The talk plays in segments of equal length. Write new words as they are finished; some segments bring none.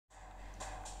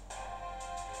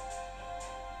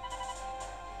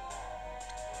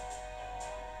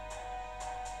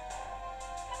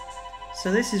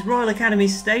So this is Royal Academy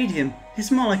Stadium. It's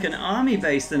more like an army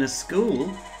base than a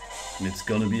school. It's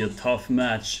gonna be a tough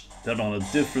match. They're on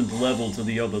a different level to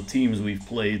the other teams we've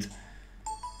played.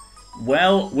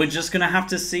 Well, we're just going to have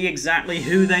to see exactly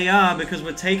who they are because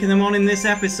we're taking them on in this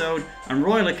episode. And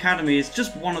Royal Academy is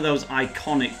just one of those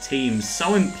iconic teams,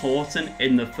 so important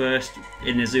in the first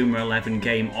Inazuma 11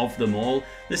 game of them all.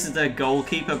 This is their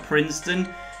goalkeeper,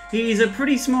 Princeton. He's a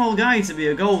pretty small guy to be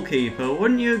a goalkeeper,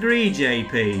 wouldn't you agree,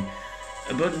 JP?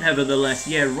 But nevertheless,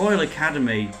 yeah, Royal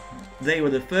Academy, they were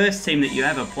the first team that you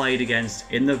ever played against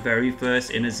in the very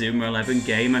first Inazuma 11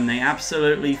 game, and they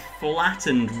absolutely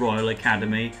flattened Royal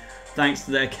Academy. Thanks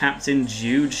to their captain,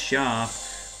 Jude Sharp,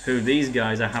 who these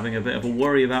guys are having a bit of a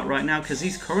worry about right now because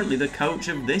he's currently the coach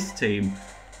of this team.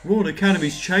 Royal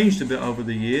Academy's changed a bit over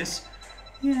the years.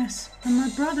 Yes, and my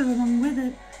brother along with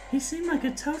it. He seemed like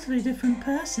a totally different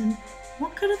person.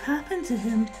 What could have happened to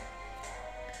him?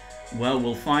 Well,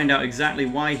 we'll find out exactly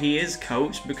why he is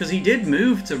coach, because he did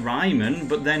move to Ryman,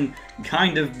 but then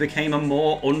kind of became a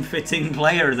more unfitting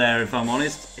player there, if I'm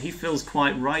honest. He feels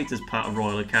quite right as part of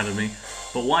Royal Academy,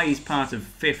 but why he's part of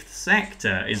 5th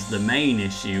Sector is the main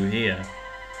issue here.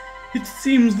 It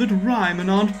seems that Ryman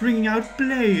aren't bringing out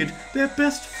Blade, their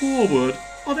best forward.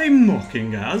 Are they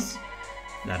mocking us?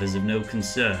 That is of no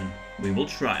concern. We will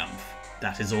triumph.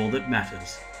 That is all that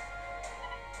matters.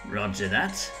 Roger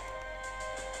that.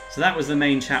 So that was the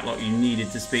main chatlock you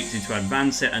needed to speak to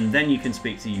advance it, and then you can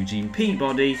speak to Eugene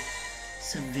Peabody.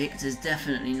 So Victor's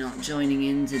definitely not joining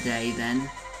in today then?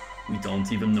 We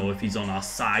don't even know if he's on our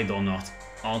side or not.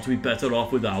 Aren't we better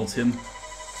off without him?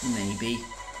 Maybe,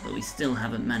 but we still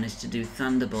haven't managed to do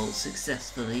Thunderbolt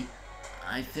successfully.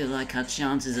 I feel like our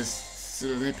chances are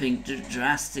slipping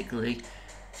drastically.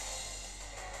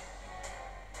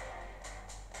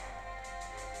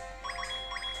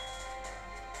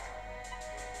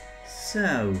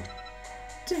 So,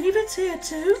 David's here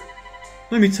too?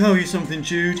 Let me tell you something,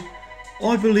 Jude.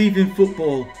 I believe in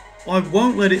football. I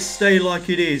won't let it stay like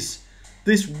it is.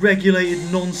 This regulated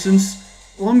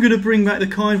nonsense. I'm going to bring back the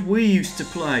kind we used to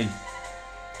play.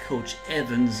 Coach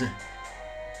Evans.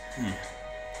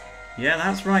 Yeah,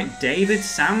 that's right. David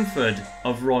Samford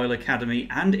of Royal Academy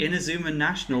and Inazuma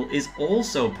National is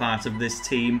also part of this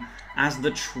team as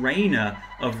the trainer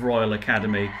of Royal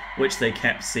Academy, which they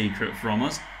kept secret from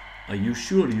us. Are you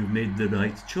sure you've made the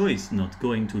right choice not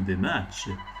going to the match?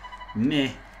 Meh,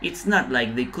 it's not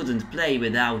like they couldn't play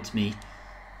without me.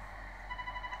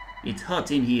 It's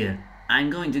hot in here. I'm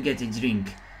going to get a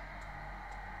drink.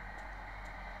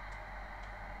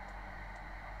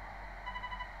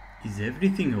 Is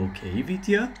everything okay,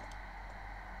 Vitya?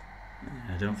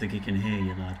 I don't think he can hear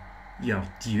you, lad. Your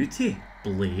duty,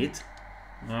 Blade?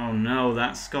 Oh no,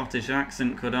 that Scottish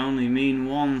accent could only mean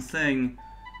one thing.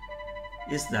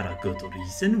 Is there a good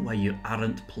reason why you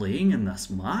aren't playing in this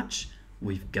match?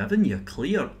 We've given you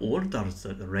clear orders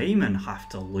that Ryman have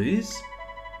to lose.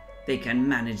 They can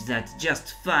manage that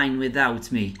just fine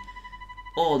without me.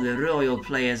 All the Royal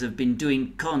players have been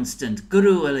doing constant,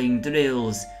 grueling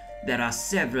drills. There are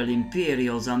several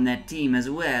Imperials on that team as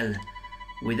well.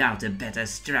 Without a better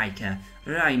striker,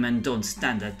 Ryman don't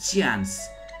stand a chance.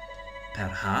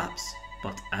 Perhaps,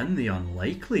 but in the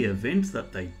unlikely event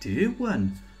that they do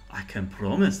win, I can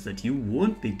promise that you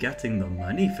won't be getting the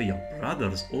money for your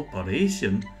brother's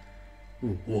operation.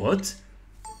 What?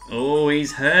 Oh,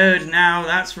 he's heard now.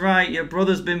 That's right. Your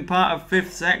brother's been part of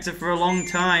 5th Sector for a long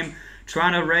time,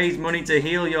 trying to raise money to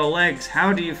heal your legs.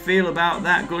 How do you feel about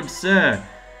that, good sir?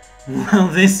 Well,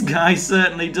 this guy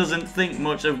certainly doesn't think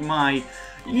much of my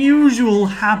usual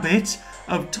habit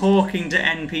of talking to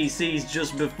NPCs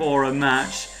just before a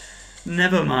match.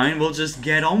 Never mind, we'll just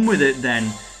get on with it then.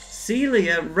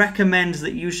 Celia recommends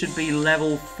that you should be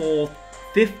level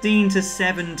 15 to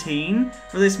 17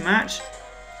 for this match.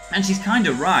 And she's kind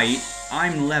of right.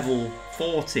 I'm level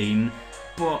 14.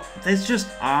 But there's just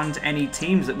aren't any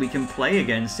teams that we can play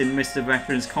against in Mr.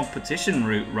 Veteran's competition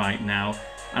route right now.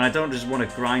 And I don't just want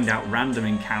to grind out random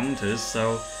encounters,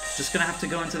 so just going to have to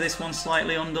go into this one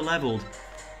slightly underleveled.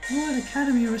 Royal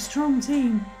Academy are a strong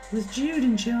team. With Jude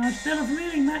in charge, they'll have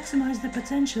really maximised their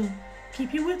potential.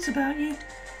 Keep your wits about you.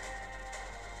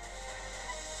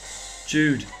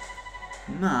 Jude.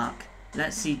 Mark,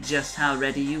 let's see just how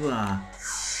ready you are.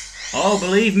 Oh,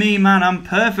 believe me, man, I'm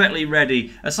perfectly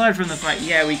ready. Aside from the fact,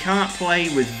 yeah, we can't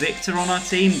play with Victor on our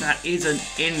team. That is an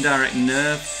indirect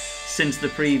nerf since the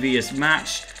previous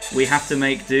match. We have to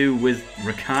make do with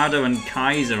Riccardo and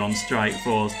Kaiser on Strike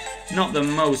Force. Not the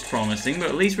most promising, but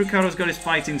at least Riccardo's got his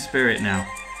fighting spirit now.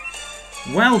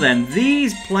 Well then,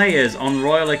 these players on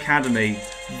Royal Academy,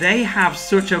 they have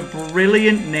such a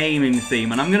brilliant naming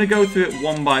theme, and I'm going to go through it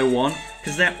one by one.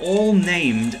 because they're all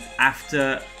named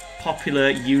after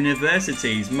popular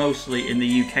universities, mostly in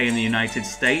the UK and the United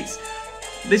States.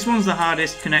 This one's the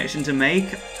hardest connection to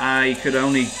make. I could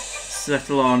only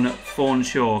settle on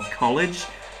Thornshaw College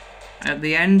at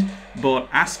the end, but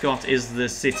Ascot is the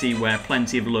city where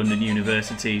plenty of London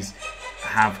universities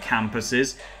have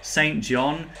campuses. St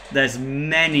John, there's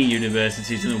many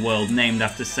universities in the world named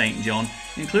after St John,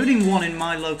 including one in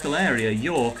my local area,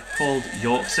 York, called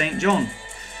York St John.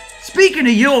 Speaking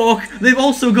of York, they've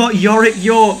also got Yorick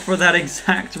York for that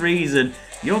exact reason.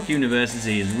 York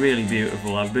University is really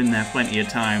beautiful. I've been there plenty of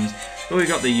times. But we've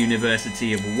got the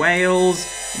University of Wales,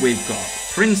 we've got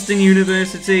Princeton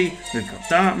University, we've got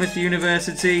Dartmouth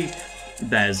University,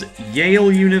 there's Yale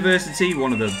University,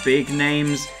 one of the big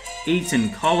names, Eton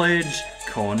College,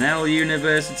 Cornell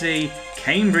University,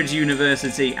 Cambridge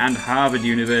University and Harvard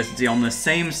University on the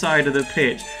same side of the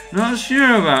pitch. Not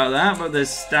sure about that, but there's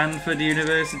Stanford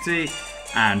University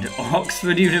and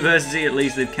Oxford University. At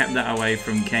least they've kept that away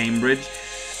from Cambridge.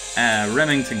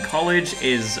 Remington College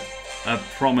is a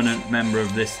prominent member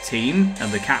of this team,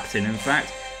 and the captain in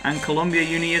fact, and Columbia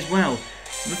Uni as well.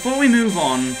 So before we move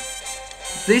on,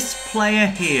 this player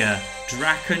here,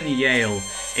 Draken Yale,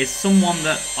 is someone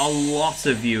that a lot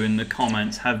of you in the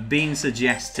comments have been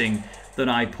suggesting that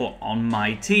I put on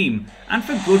my team, and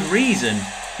for good reason.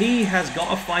 He has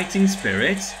got a fighting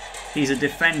spirit, he's a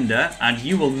defender, and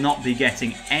you will not be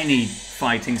getting any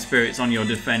fighting spirits on your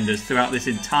defenders throughout this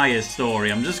entire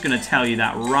story. I'm just going to tell you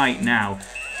that right now.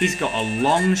 He's got a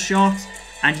long shot,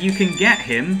 and you can get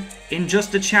him in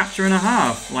just a chapter and a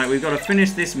half. Like, we've got to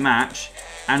finish this match,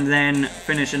 and then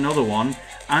finish another one,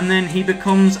 and then he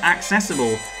becomes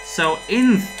accessible. So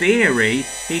in theory,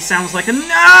 he sounds like a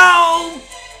no!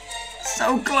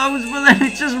 So close, but then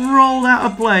it just rolled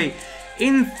out of play.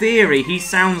 In theory, he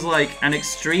sounds like an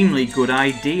extremely good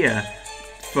idea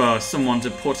for someone to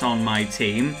put on my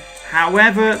team.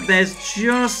 However, there's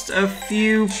just a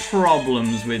few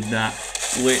problems with that,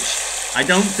 which I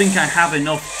don't think I have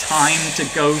enough time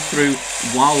to go through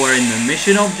while we're in the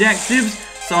mission objectives.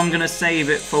 So I'm going to save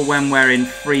it for when we're in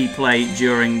free play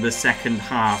during the second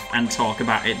half and talk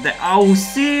about it. Oh,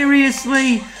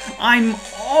 seriously? I'm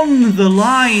on the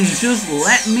line. Just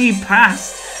let me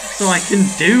pass so I can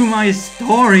do my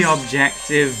story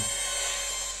objective.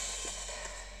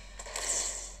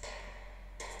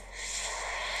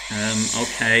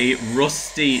 Okay,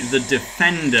 Rusty the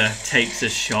defender takes a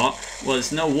shot. Well,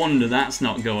 it's no wonder that's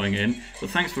not going in.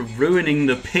 But thanks for ruining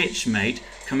the pitch, mate.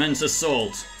 Commence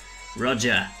assault.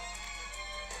 Roger.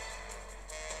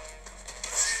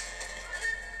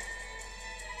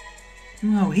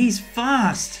 Oh, he's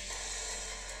fast.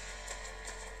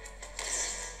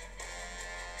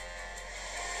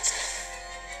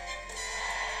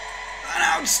 An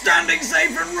outstanding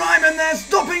save from Ryman there,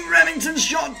 stopping Remington's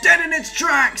shot dead in its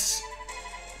tracks.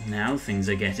 Now things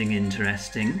are getting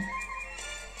interesting.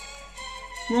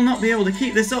 We'll not be able to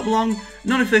keep this up long,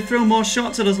 not if they throw more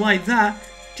shots at us like that.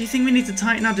 Do you think we need to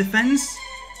tighten our defence?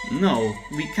 No,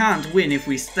 we can't win if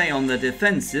we stay on the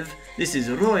defensive. This is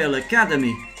Royal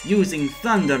Academy. Using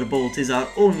Thunderbolt is our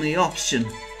only option.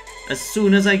 As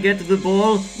soon as I get the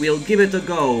ball, we'll give it a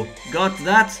go. Got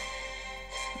that?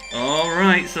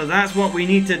 Alright, so that's what we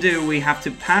need to do. We have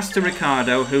to pass to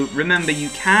Riccardo, who, remember, you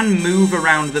can move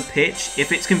around the pitch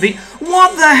if it's convenient.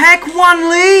 What the heck, Wan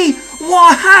Lee?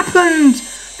 What happened?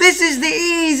 This is the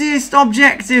easiest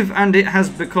objective, and it has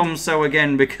become so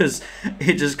again because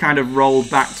it just kind of rolled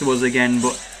back to us again.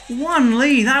 But Wan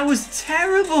Lee, that was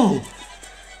terrible.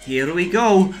 Here we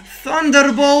go.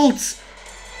 Thunderbolt.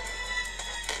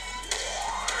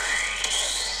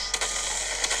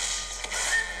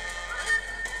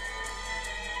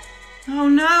 Oh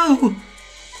no!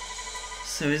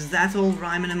 So is that all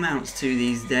Ryman amounts to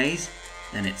these days?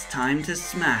 Then it's time to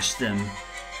smash them.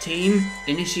 Team,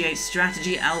 initiate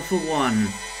strategy Alpha 1.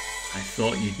 I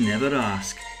thought you'd never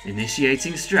ask.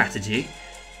 Initiating strategy?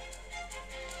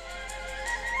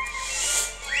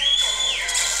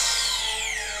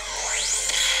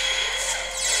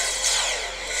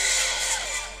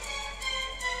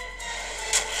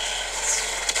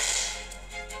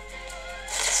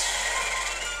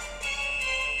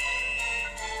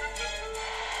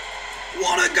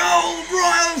 What a goal!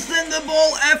 Royal send the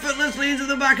ball effortlessly into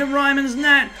the back of Ryman's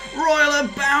net. Royal are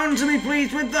bound to be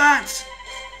pleased with that.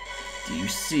 Do you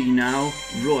see now?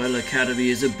 Royal Academy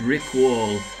is a brick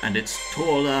wall, and it's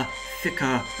taller,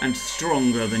 thicker, and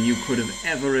stronger than you could have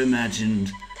ever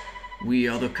imagined. We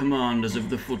are the commanders of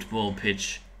the football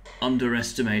pitch.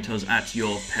 Underestimate us at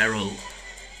your peril.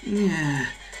 Yeah.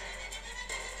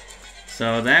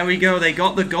 So there we go, they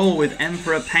got the goal with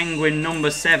Emperor Penguin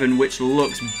number 7, which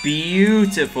looks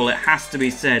beautiful, it has to be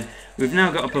said. We've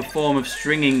now got a perform of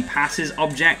stringing passes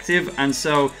objective, and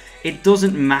so it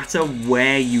doesn't matter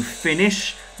where you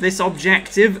finish this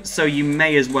objective, so you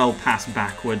may as well pass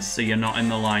backwards so you're not in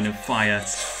the line of fire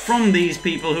from these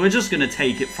people who are just going to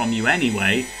take it from you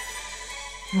anyway.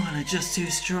 Oh, they're just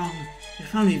too strong.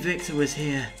 If only Victor was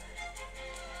here.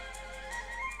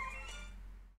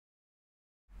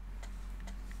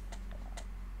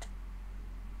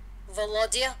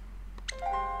 Volodya?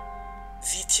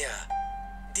 Vitya,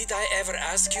 did I ever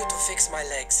ask you to fix my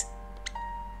legs?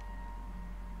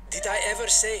 Did I ever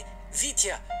say,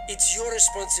 Vitya, it's your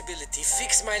responsibility,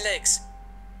 fix my legs?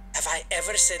 Have I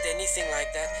ever said anything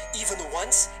like that, even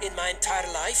once in my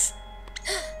entire life?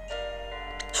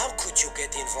 How could you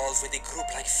get involved with a group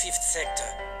like 5th Sector,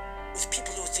 with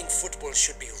people who think football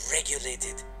should be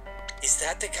regulated? Is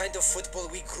that the kind of football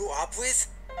we grew up with?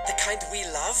 The kind we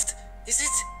loved? Is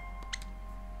it?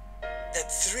 That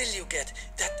thrill you get,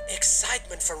 that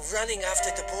excitement from running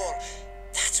after the ball,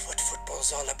 that's what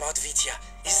football's all about, Vitya,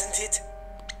 isn't it?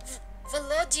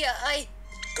 Volodya,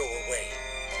 Go away.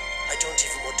 I don't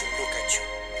even want to look at you.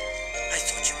 I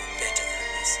thought you were better than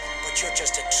this, but you're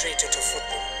just a traitor to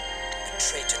football. A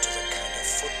traitor to the kind of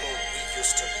football we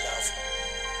used to love.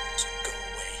 So go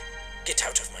away. Get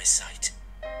out of my sight.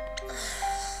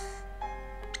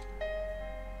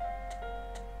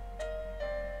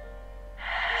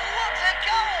 What a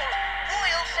goal!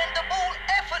 Royal sent the ball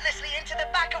effortlessly into the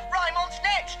back of Rymon's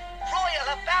net. Royal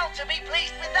are bound to be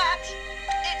pleased with that.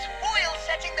 It's Royal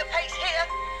setting the pace here.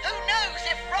 Who knows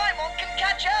if Rymon can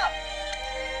catch up?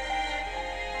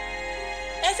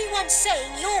 Everyone's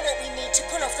saying you're what we need to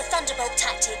pull off the Thunderbolt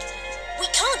tactic. We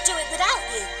can't do it without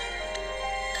you.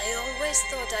 I always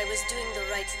thought I was doing the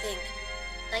right thing.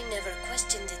 I never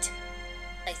questioned it.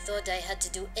 I thought I had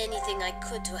to do anything I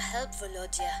could to help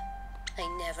Volodya. I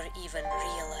never even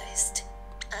realized.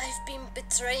 I've been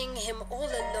betraying him all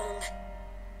along.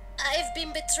 I've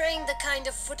been betraying the kind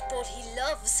of football he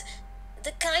loves.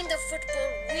 The kind of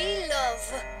football we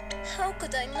love. How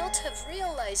could I not have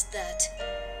realized that?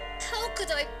 How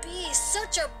could I be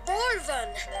such a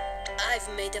bolvan?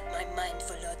 I've made up my mind,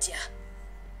 Volodya.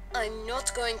 I'm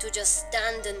not going to just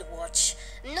stand and watch.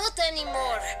 Not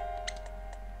anymore.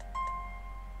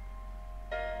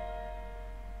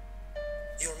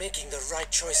 You're making the right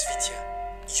choice, Vitya.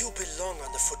 You belong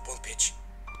on the football pitch.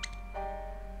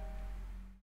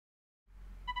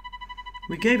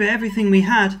 We gave it everything we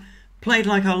had, played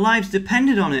like our lives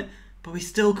depended on it, but we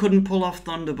still couldn't pull off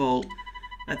Thunderbolt.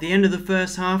 At the end of the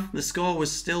first half, the score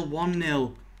was still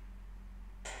 1-0.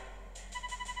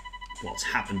 What's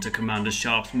happened to Commander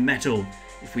Sharp's mettle?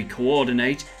 If we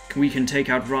coordinate, we can take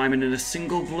out Ryman in a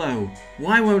single blow.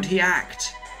 Why won't he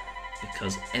act?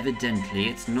 Because evidently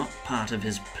it's not part of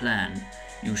his plan.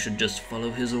 You should just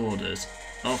follow his orders.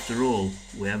 After all,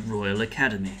 we're Royal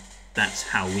Academy. That's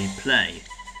how we play.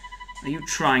 Are you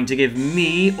trying to give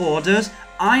me orders?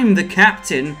 I'm the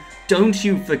captain. Don't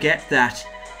you forget that.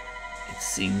 It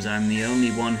seems I'm the only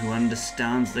one who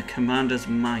understands the commander's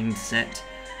mindset.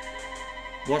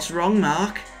 What's wrong,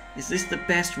 Mark? Is this the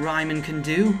best Ryman can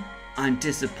do? I'm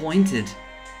disappointed.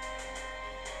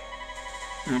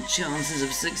 Our chances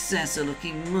of success are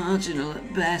looking marginal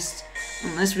at best.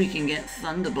 Unless we can get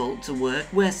Thunderbolt to work,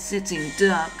 we're sitting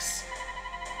ducks.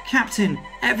 Captain,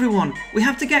 everyone, we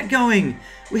have to get going.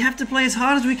 We have to play as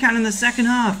hard as we can in the second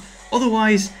half.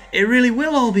 Otherwise, it really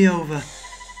will all be over.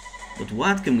 But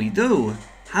what can we do?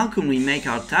 How can we make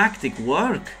our tactic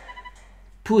work?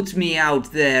 Put me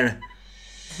out there.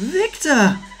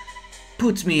 Victor!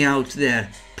 Put me out there.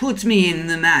 Put me in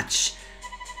the match.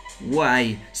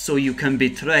 Why? So you can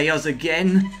betray us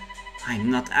again?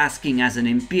 I'm not asking as an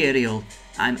Imperial.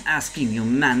 I'm asking you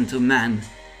man to man.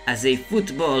 As a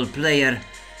football player.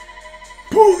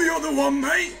 Pull the other one,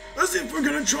 mate! As if we're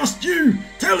gonna trust you!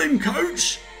 Tell him,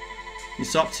 coach!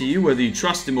 It's up to you whether you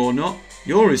trust him or not.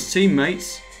 You're his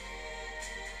teammates.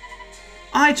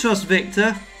 I trust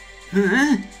Victor.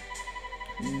 Huh?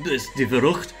 Beste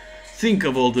verrucht. Think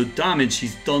of all the damage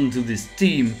he's done to this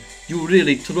team. You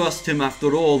really trust him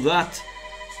after all that?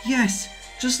 Yes,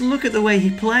 just look at the way he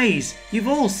plays. You've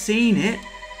all seen it.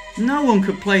 No one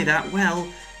could play that well,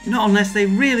 not unless they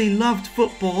really loved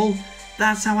football.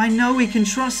 That's how I know we can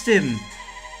trust him.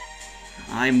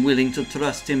 I'm willing to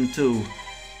trust him too.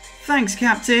 Thanks,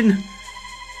 Captain.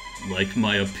 Like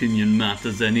my opinion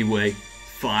matters anyway.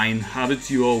 Fine, have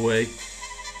it your way.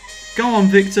 Go on,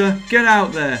 Victor. Get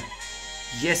out there.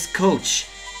 Yes, coach.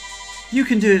 You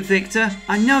can do it, Victor.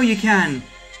 I know you can.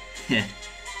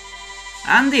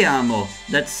 Andiamo!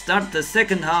 Let's start the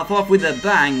second half off with a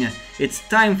bang. It's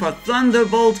time for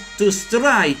Thunderbolt to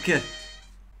strike.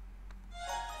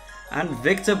 And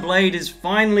Victor Blade is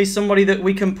finally somebody that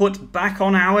we can put back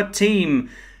on our team.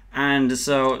 And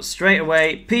so straight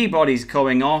away, Peabody's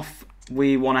coming off.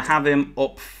 We want to have him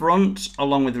up front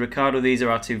along with Riccardo. These are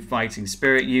our two fighting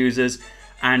spirit users.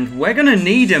 And we're going to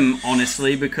need him,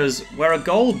 honestly, because we're a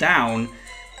goal down.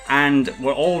 And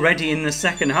we're already in the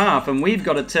second half, and we've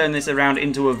got to turn this around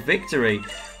into a victory.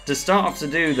 To start off to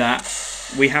do that,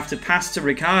 we have to pass to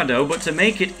Riccardo, but to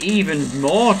make it even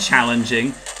more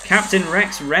challenging, Captain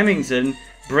Rex Remington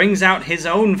brings out his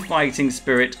own fighting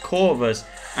spirit, Corvus,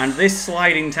 and this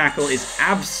sliding tackle is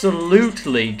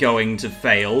absolutely going to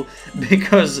fail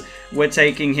because we're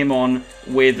taking him on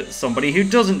with somebody who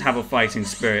doesn't have a fighting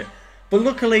spirit. But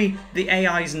luckily, the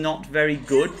AI is not very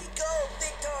good.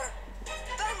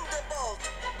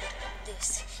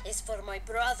 For my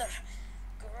brother.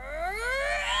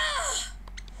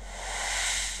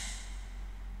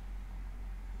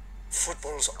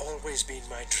 Football's always been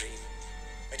my dream.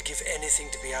 I'd give anything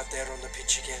to be out there on the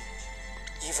pitch again.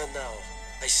 Even now,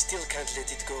 I still can't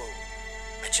let it go.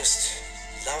 I just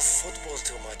love football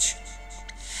too much.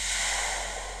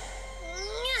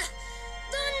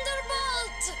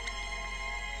 Thunderbolt!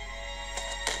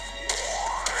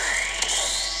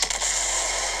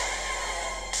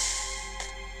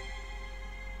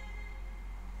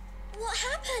 What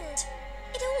happened?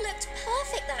 It all looked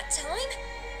perfect that time.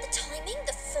 The timing,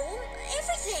 the form,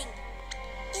 everything.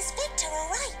 Is Victor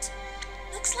alright?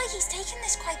 Looks like he's taken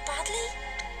this quite badly.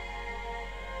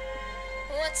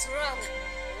 What's wrong?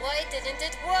 Why didn't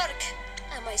it work?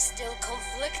 Am I still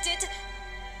conflicted?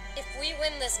 If we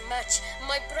win this match,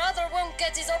 my brother won't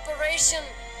get his operation.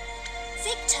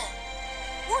 Victor,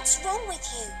 what's wrong with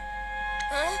you?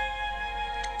 Huh?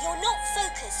 You're not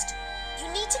focused. You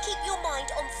need to keep your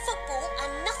mind on football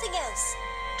and nothing else.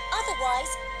 Otherwise,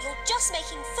 you're just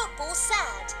making football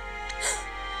sad.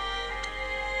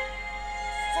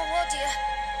 Volodya,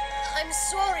 I'm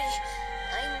sorry.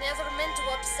 I never meant to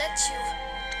upset you.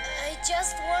 I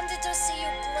just wanted to see you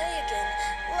play again,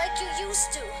 like you used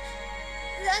to.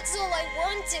 That's all I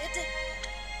wanted.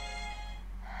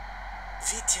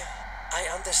 Vitya, I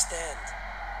understand.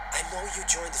 I know you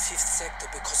joined the 5th sector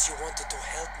because you wanted to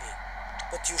help me.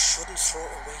 But you shouldn't throw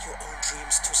away your own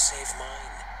dreams to save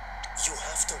mine. You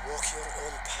have to walk your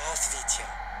own path, Vitya.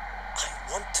 I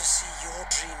want to see your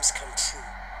dreams come true.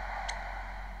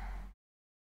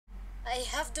 I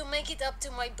have to make it up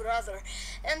to my brother,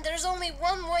 and there's only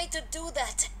one way to do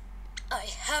that. I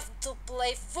have to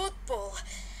play football,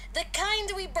 the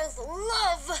kind we both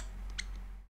love.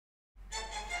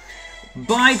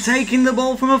 By taking the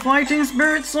ball from a fighting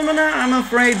spirit summoner, I'm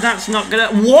afraid that's not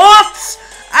gonna... What?!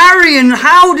 Arian,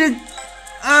 how did...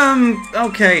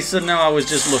 okay, so no, I was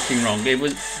just looking wrong. It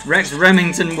was... Rex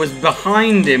Remington was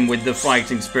behind him with the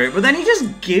fighting spirit, but then he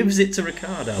just gives it to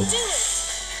Riccardo. Do it!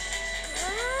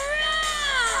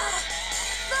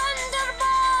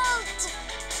 Thunderbolt!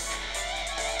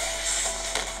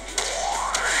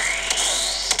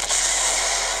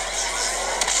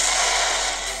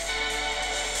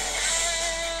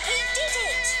 He did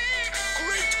it!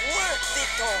 Great work,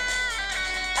 Victor!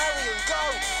 Arian, go!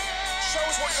 Show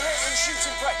us what you learned in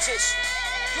shooting practice.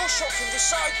 Your shot can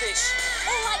decide this.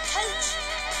 All right, coach.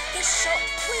 This shot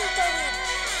will go in.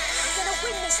 We're going to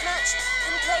win this match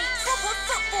and play proper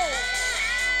football.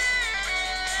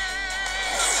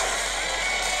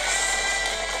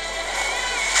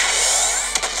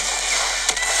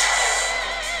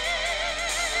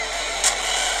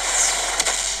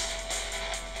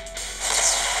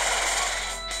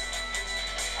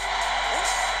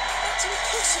 That's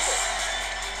impossible.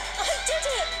 I did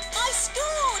it! I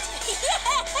scored!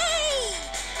 Yay!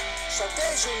 So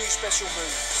there's your new special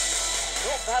move.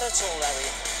 Not bad at all,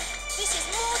 Arian. This is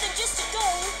more than just a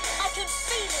goal. I can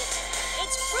feel it.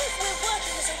 It's proof we're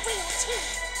working as a real team.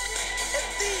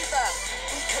 Viva!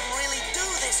 We can really do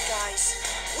this, guys.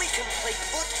 We can play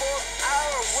football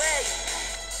our way.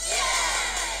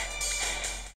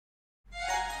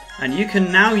 And you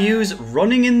can now use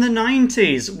Running in the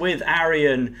 90s with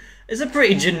Arian. It's a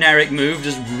pretty generic move,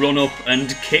 just run up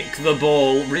and kick the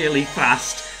ball really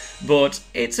fast. But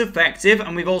it's effective,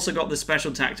 and we've also got the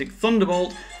special tactic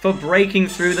Thunderbolt for breaking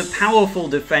through the powerful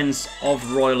defense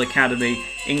of Royal Academy,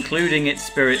 including its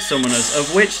spirit summoners,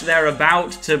 of which they're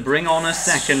about to bring on a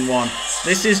second one.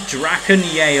 This is Draken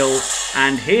Yale,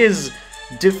 and his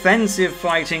defensive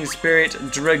fighting spirit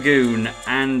Dragoon,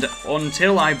 and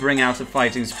until I bring out a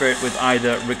fighting spirit with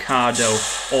either Riccardo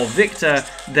or Victor,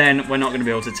 then we're not going to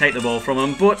be able to take the ball from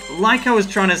them. But like I was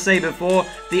trying to say before,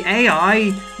 the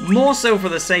AI, more so for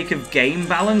the sake of game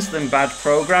balance than bad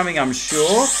programming, I'm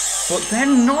sure, but they're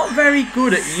not very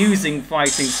good at using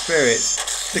fighting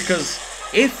spirits, because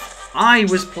if I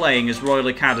was playing as Royal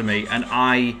Academy and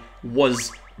I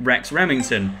was Rex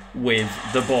Remington with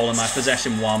the ball in my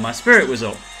possession while my spirit was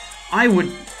up,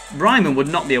 Ryman would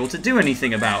not be able to do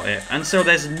anything about it, and so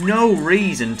there's no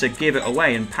reason to give it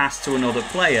away and pass to another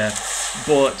player.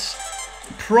 But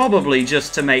probably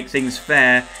just to make things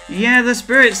fair, yeah, the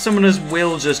spirit summoners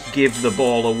will just give the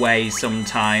ball away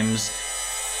sometimes.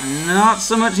 Not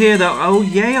so much here though. Oh,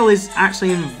 Yale is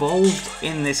actually involved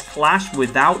in this clash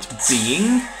without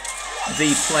being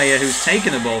the player who's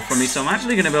taken the ball from me, so I'm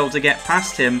actually going to be able to get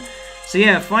past him. So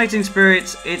yeah, fighting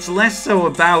spirits, it's less so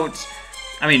about,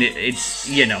 I mean, it's,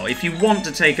 you know, if you want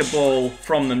to take a ball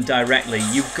from them directly,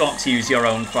 you've got to use your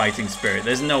own fighting spirit.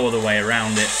 There's no other way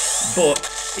around it.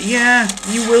 But yeah,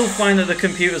 you will find that the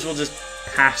computers will just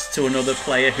pass to another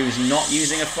player who's not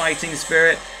using a fighting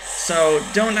spirit. So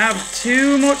don't have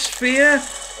too much fear,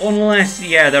 unless,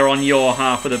 yeah, they're on your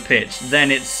half of the pitch.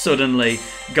 Then it's suddenly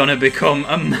gonna become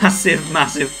a massive,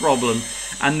 massive problem.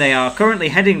 And they are currently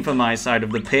heading for my side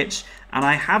of the pitch, and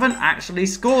I haven't actually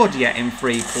scored yet in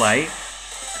free play,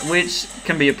 which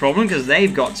can be a problem because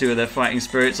they've got two of their fighting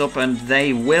spirits up and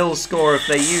they will score if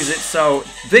they use it. So,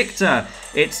 Victor,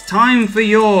 it's time for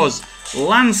yours.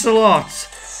 Lancelot.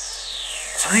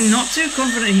 I'm not too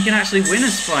confident he can actually win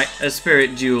a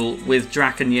spirit duel with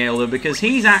Draken Yale, though, because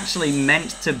he's actually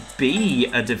meant to be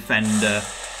a defender.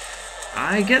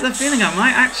 I get the feeling I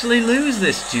might actually lose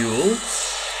this duel.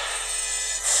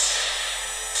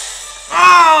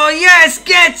 Oh, yes,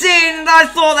 get in! I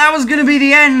thought that was going to be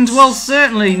the end. Well,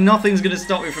 certainly nothing's going to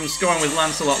stop me from scoring with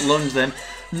Lancelot Lunge then.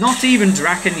 Not even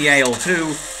Draken Yale,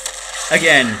 who,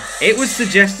 again, it was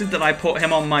suggested that I put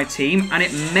him on my team, and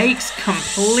it makes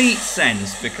complete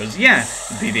sense because, yeah,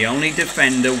 he'd be the only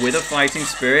defender with a fighting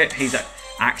spirit. He's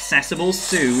accessible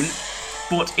soon.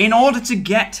 But in order to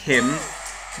get him,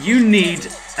 you need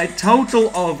a total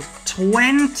of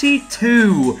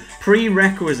 22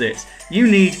 prerequisites. You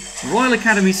need Royal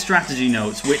Academy strategy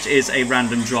notes, which is a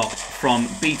random drop from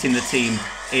beating the team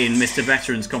in Mr.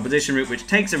 Veteran's competition route, which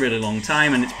takes a really long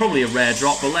time, and it's probably a rare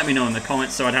drop, but let me know in the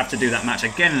comments, so I'd have to do that match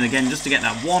again and again just to get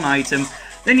that one item.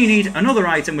 Then you need another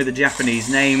item with a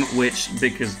Japanese name, which,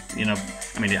 because, you know,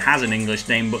 I mean, it has an English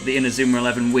name, but the Inazuma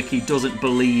 11 wiki doesn't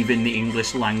believe in the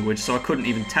English language, so I couldn't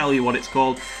even tell you what it's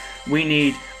called. We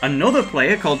need another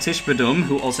player called Tishbadum,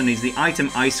 who also needs the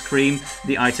item Ice Cream,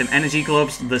 the item Energy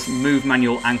Gloves, the move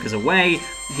manual Anchors Away.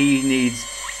 He needs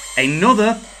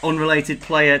another unrelated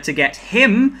player to get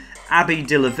him, Abby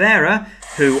de Oliveira,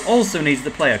 who also needs the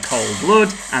player Cold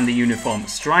Blood and the uniform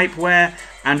Stripe Wear.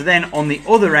 And then on the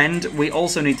other end, we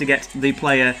also need to get the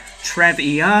player Trev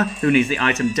ER, who needs the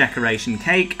item Decoration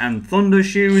Cake and Thunder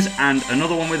Shoes, and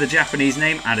another one with a Japanese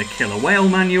name and a Killer Whale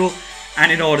manual.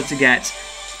 And in order to get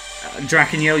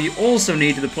Draken Yale, you also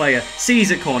need the player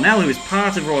Caesar Cornell, who is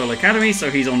part of Royal Academy, so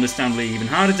he's understandably even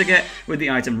harder to get, with the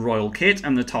item Royal Kit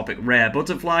and the topic Rare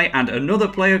Butterfly, and another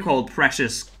player called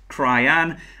Precious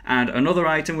Cryan, and another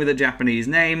item with a Japanese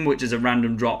name, which is a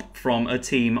random drop from a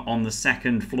team on the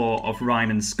second floor of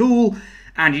Ryman School.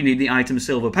 And you need the item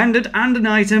Silver Pendant and an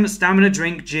item Stamina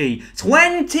Drink G.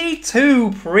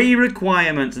 22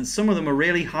 pre-requirements, and some of them are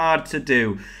really hard to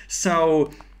do.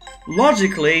 So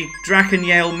logically, Draken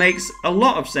Yale makes a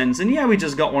lot of sense. And yeah, we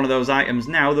just got one of those items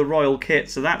now, the Royal Kit,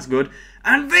 so that's good.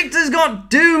 And Victor's got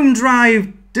Doom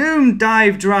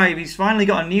Dive Drive. He's finally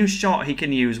got a new shot he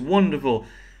can use. Wonderful.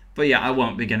 But yeah, I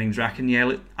won't be getting Draken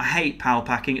Yale. I hate pal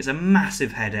packing. It's a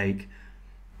massive headache.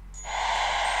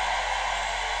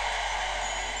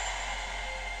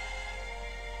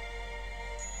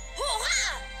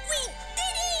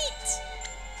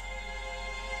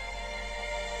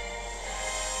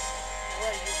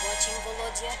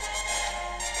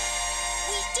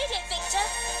 We did it, Victor!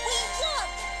 We won!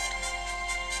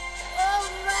 All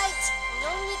right. No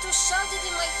need to shout it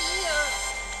in my ear.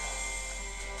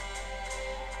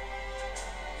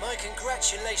 My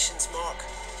congratulations, Mark.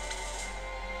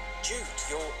 Jude,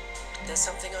 there's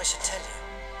something I should tell you.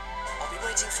 I'll be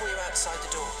waiting for you outside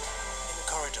the door, in the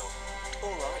corridor.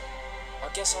 All right.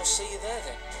 I guess I'll see you there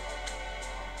then.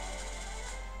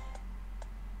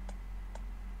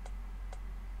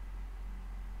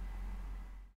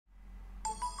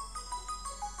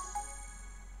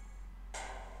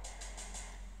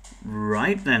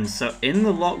 Right then, so in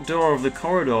the locked door of the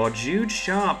corridor, Jude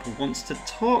Sharp wants to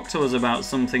talk to us about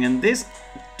something, and this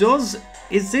is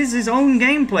his own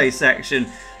gameplay section.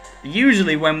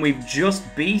 Usually when we've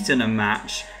just beaten a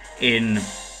match in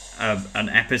an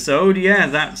episode, yeah,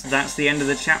 that's the end of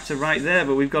the chapter right there,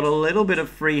 but we've got a little bit of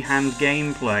freehand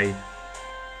gameplay.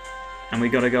 And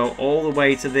we've got to go all the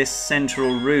way to this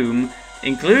central room,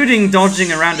 including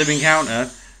dodging a random encounter.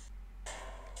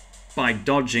 By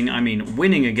dodging, I mean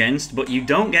winning against, but you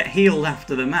don't get healed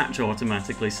after the match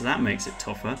automatically, so that makes it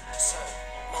tougher. So,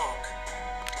 Mark,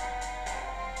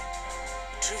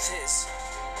 truth is,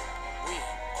 we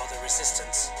are the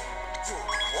Resistance. You're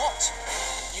what?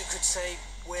 You could say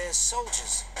we're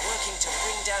soldiers working to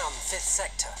bring down 5th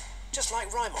Sector, just like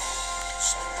Raimon.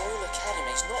 So Royal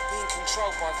Academy's not being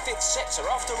controlled by 5th Sector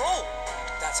after all.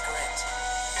 That's correct.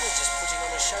 We're just putting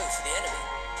on a show for the enemy,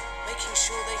 making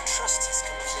sure they trust us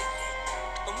completely.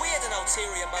 And we had an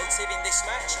ulterior motive in this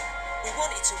match. We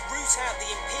wanted to root out the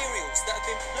Imperials that have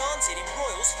been planted in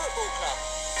Royals Football Club.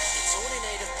 It's all in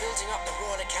aid of building up the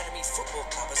Royal Academy Football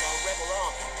Club as our rebel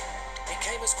army. It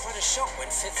came as quite a shock when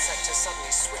 5th Sector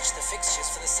suddenly switched the fixtures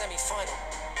for the semi-final,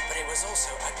 but it was also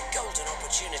a golden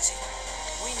opportunity.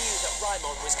 We knew that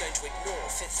Raimon was going to ignore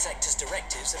 5th Sector's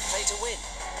directives and play to win.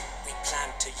 We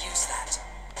planned to use that.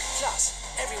 Plus,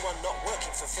 everyone not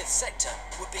working for 5th Sector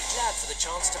would be glad for the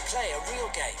chance to play a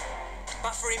real game.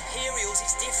 But for Imperials,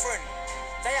 it's different.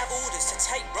 They have orders to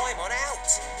take Raimon out,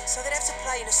 so they'd have to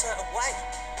play in a certain way.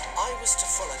 I was to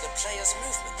follow the players'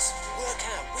 movements, work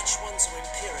out which ones are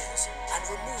Imperials, and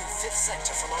remove 5th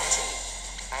Sector from our team.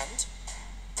 And?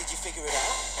 Did you figure it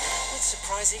out? With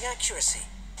surprising accuracy.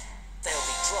 They'll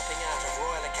be dropping out of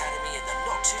Royal Academy in the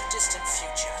not-too-distant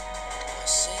future. I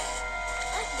see.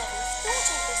 I'd never have thought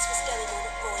all this was going on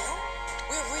at Royal.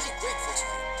 We're really grateful to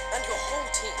you and your whole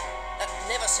team. That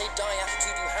never-say-die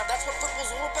attitude you have, that's what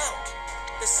football's all about.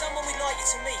 There's someone we'd like you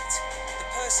to meet. The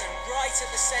person right at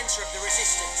the centre of the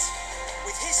Resistance.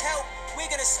 With his help, we're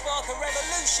going to spark a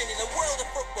revolution in the world of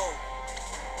football.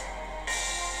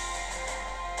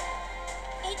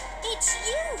 It's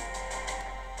you!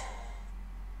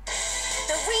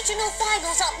 The regional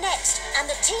final's up next, and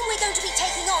the team we're going to be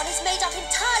taking on is made up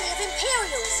entirely of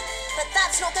Imperials. But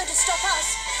that's not going to stop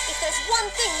us. If there's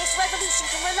one thing this revolution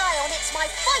can rely on, it's my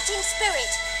fighting spirit.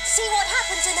 See what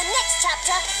happens in the next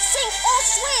chapter, Sink or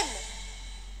Swim!